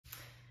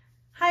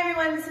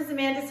everyone, this is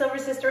Amanda Silver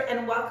Sister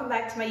and welcome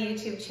back to my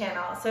YouTube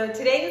channel. So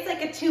today is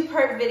like a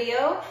two-part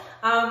video.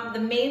 The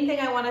main thing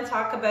I want to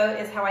talk about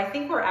is how I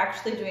think we're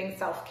actually doing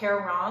self-care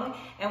wrong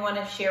and want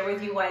to share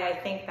with you why I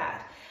think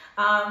that.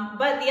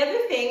 But the other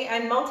thing,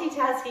 I'm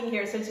multitasking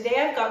here. So today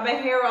I've got my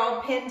hair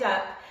all pinned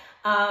up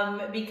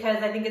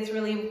because I think it's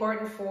really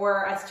important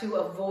for us to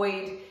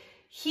avoid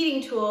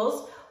heating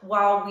tools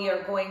while we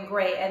are going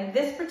gray. And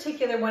this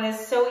particular one is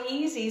so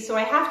easy, so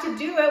I have to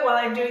do it while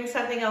I'm doing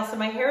something else. So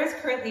my hair is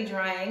currently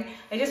drying.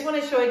 I just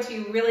want to show it to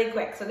you really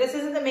quick. So this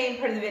isn't the main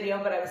part of the video,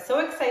 but I was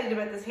so excited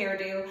about this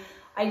hairdo.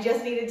 I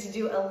just needed to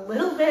do a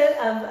little bit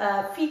of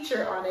a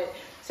feature on it.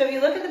 So if you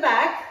look at the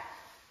back,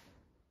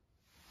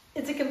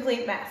 it's a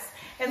complete mess.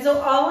 And so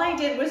all I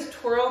did was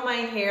twirl my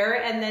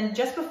hair, and then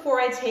just before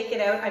I take it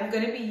out, I'm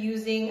going to be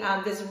using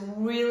this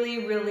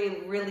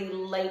really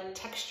light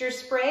texture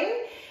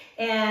spray.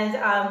 And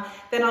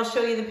then I'll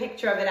show you the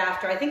picture of it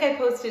after. I think I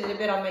posted it a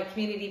bit on my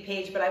community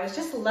page, but I was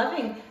just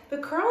loving the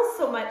curls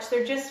so much.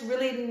 They're just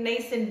really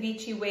nice and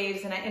beachy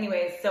waves. And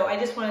anyways, so I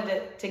just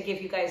wanted to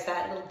give you guys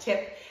that little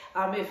tip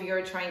if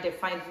you're trying to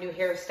find new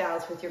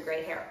hairstyles with your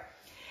gray hair.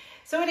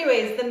 So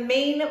anyways, the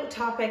main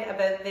topic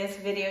about this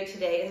video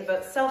today is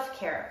about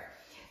self-care.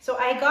 So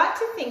I got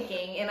to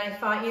thinking and I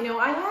thought, you know,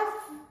 I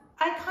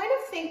kind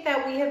of think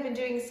that we have been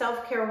doing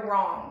self-care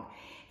wrong.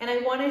 And I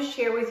want to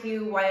share with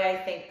you why I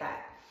think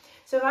that.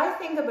 So if I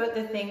think about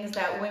the things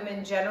that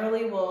women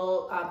generally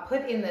will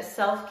put in the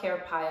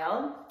self-care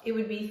pile, it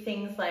would be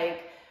things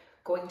like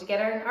going to get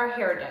our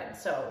hair done.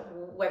 So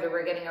whether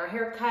we're getting our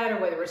hair cut or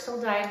whether we're still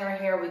dyeing our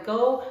hair, we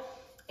go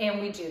and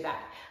we do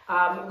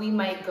that. We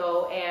might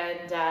go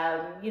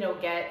and, you know,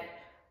 get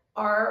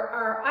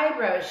our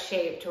eyebrows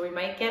shaped, or we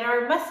might get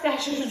our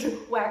mustaches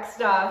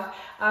waxed off.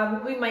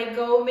 We might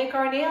go make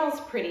our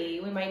nails pretty.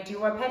 We might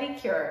do our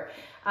pedicure.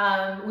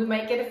 We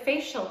might get a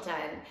facial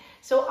done.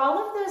 So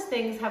all of those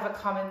things have a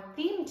common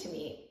theme to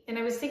me. And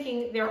I was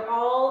thinking they're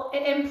all,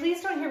 and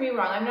please don't hear me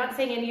wrong, I'm not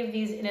saying any of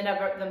these in and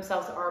of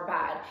themselves are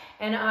bad.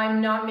 And I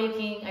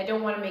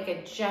don't want to make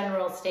a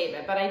general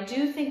statement, but I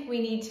do think we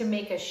need to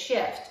make a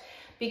shift,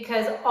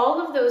 because all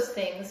of those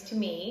things to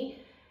me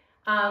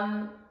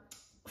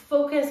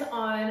focus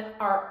on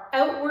our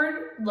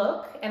outward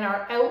look and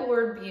our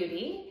outward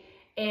beauty,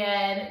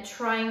 and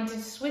trying to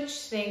switch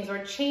things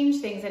or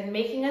change things and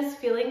making us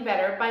feeling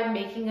better by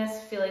making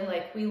us feeling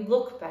like we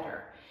look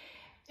better.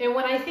 And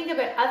when I think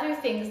about other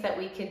things that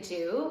we could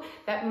do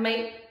that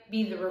might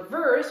be the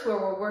reverse, where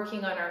we're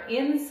working on our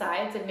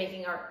insides and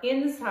making our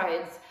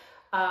insides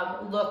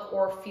look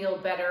or feel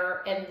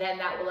better, and then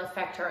that will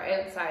affect our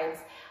outsides.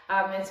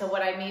 And so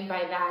what I mean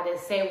by that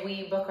is, say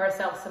we book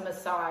ourselves a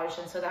massage,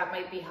 and so that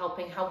might be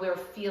helping how we're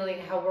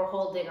feeling, how we're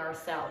holding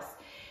ourselves.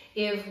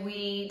 If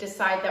we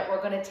decide that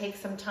we're going to take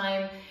some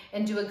time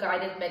and do a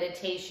guided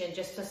meditation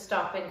just to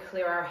stop and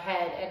clear our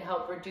head and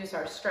help reduce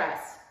our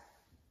stress.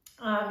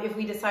 If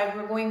we decide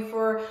we're going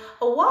for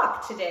a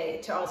walk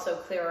today to also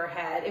clear our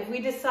head. If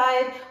we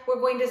decide we're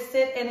going to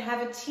sit and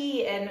have a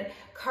tea and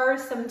carve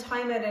some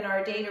time out in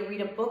our day to read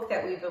a book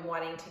that we've been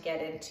wanting to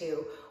get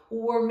into.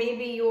 Or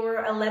maybe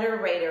you're a letter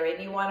writer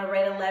and you want to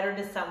write a letter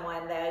to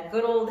someone, a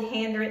good old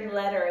handwritten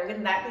letter.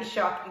 Wouldn't that be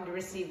shocking to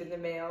receive in the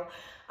mail?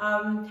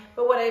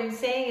 But what I'm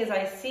saying is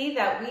I see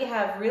that we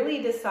have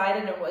really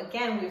decided, and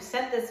again, we've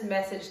sent this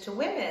message to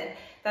women,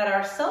 that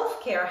our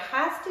self-care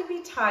has to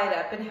be tied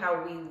up in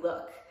how we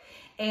look.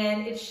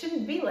 And it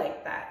shouldn't be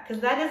like that, because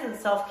that isn't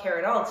self-care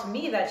at all. To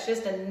me, that's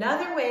just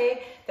another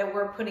way that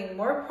we're putting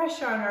more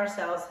pressure on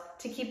ourselves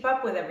to keep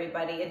up with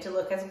everybody and to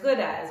look as good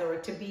as, or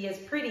to be as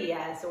pretty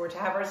as, or to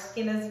have our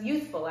skin as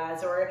youthful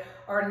as, or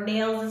our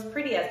nails as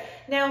pretty as.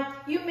 Now,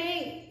 you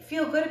may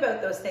feel good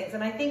about those things,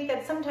 and I think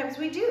that sometimes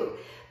we do.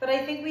 But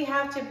I think we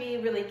have to be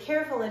really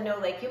careful and know,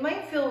 like, you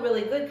might feel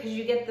really good because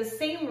you get the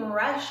same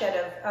rush out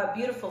of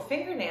beautiful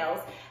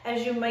fingernails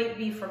as you might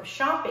be from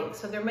shopping.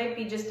 So there might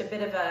be just a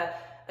bit of a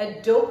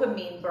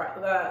dopamine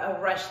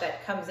rush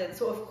that comes in.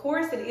 So of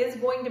course it is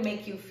going to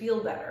make you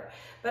feel better,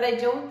 but I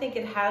don't think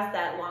it has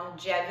that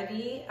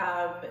longevity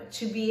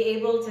to be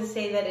able to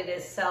say that it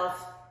is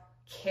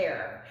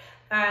self-care.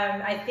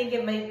 I think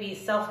it might be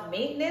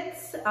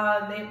self-maintenance.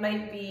 It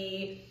might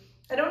be,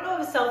 I don't know,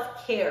 of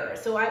self-care.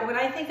 So when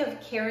I think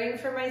of caring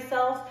for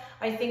myself,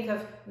 I think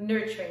of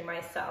nurturing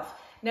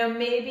myself. Now,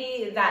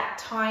 maybe that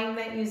time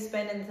that you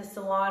spend in the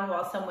salon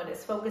while someone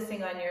is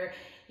focusing on your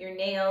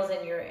nails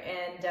and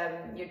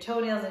your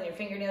toenails and your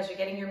fingernails, you're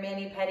getting your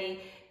mani-pedi,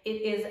 it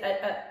is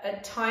a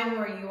time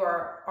where you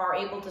are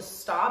able to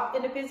stop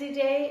in a busy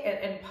day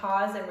and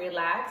pause and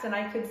relax. And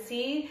I could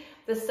see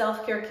the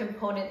self-care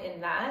component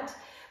in that.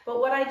 But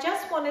what I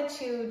just wanted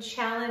to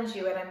challenge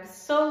you, and I'm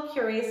so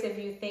curious if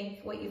you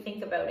think what you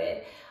think about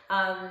it,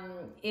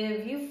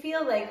 if you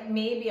feel like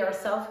maybe our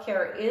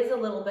self-care is a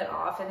little bit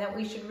off and that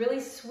we should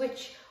really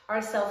switch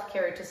our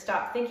self-care to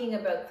stop thinking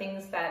about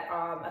things that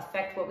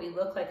affect what we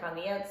look like on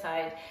the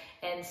outside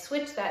and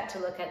switch that to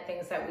look at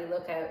things that we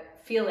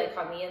feel like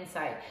on the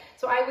inside.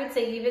 So I would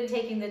say even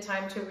taking the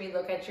time to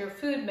relook at your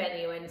food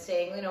menu and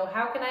saying, you know,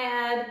 how can I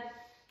add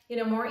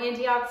more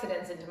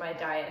antioxidants into my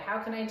diet? How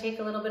can I take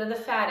a little bit of the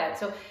fat out?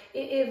 So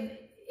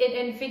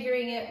and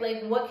figuring it,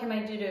 like, what can I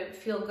do to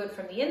feel good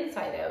from the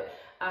inside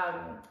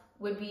out,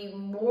 would be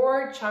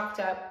more chalked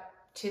up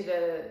to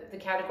the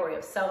category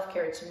of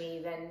self-care to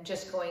me than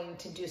just going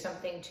to do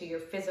something to your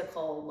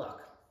physical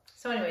look.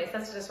 So anyways,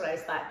 that's just what I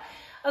thought.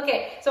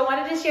 Okay, so I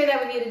wanted to share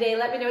that with you today.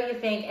 Let me know what you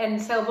think.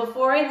 And so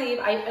before I leave,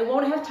 I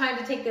won't have time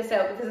to take this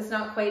out because it's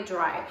not quite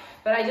dry,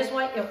 but I just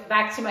want,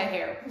 back to my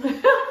hair.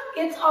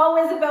 It's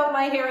always about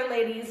my hair,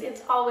 ladies.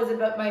 It's always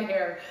about my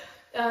hair.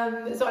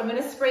 So I'm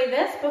gonna spray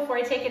this before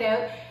I take it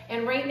out.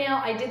 And right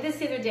now, I did this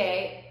the other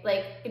day.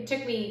 Like, it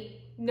took me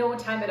no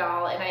time at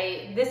all, and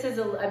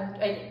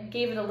I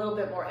gave it a little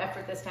bit more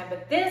effort this time,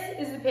 but this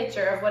is the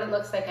picture of what it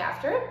looks like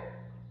after.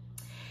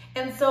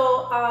 And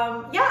so,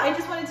 yeah, I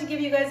just wanted to give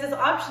you guys this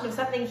option of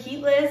something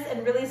heatless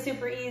and really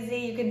super easy.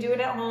 You can do it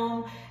at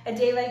home. A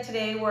day like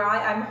today where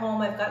I'm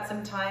home, I've got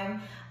some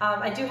time.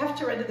 I do have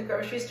to run to the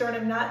grocery store, and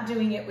I'm not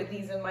doing it with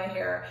these in my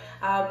hair.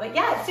 But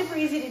yeah, it's super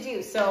easy to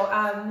do. So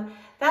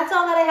that's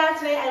all that I have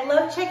today. I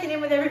love checking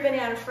in with everybody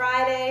on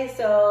Friday.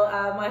 So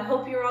I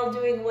hope you're all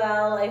doing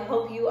well. I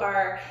hope you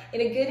are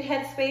in a good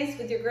headspace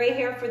with your gray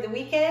hair for the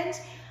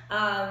weekend.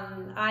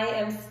 I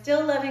am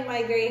still loving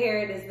my gray hair.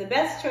 It is the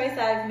best choice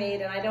I've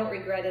made, and I don't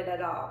regret it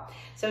at all.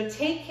 So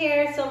take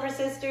care, Silver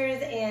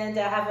Sisters, and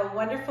have a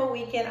wonderful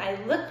weekend.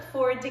 I look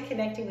forward to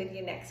connecting with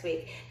you next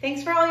week.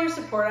 Thanks for all your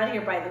support on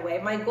here, by the way.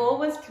 My goal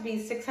was to be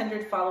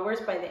 600 followers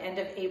by the end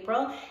of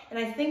April, and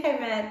I think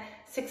I'm at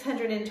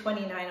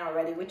 629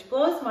 already, which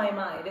blows my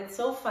mind. It's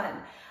so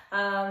fun.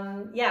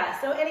 Yeah,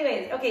 so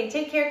anyways, okay,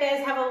 take care,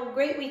 guys. Have a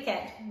great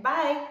weekend.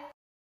 Bye.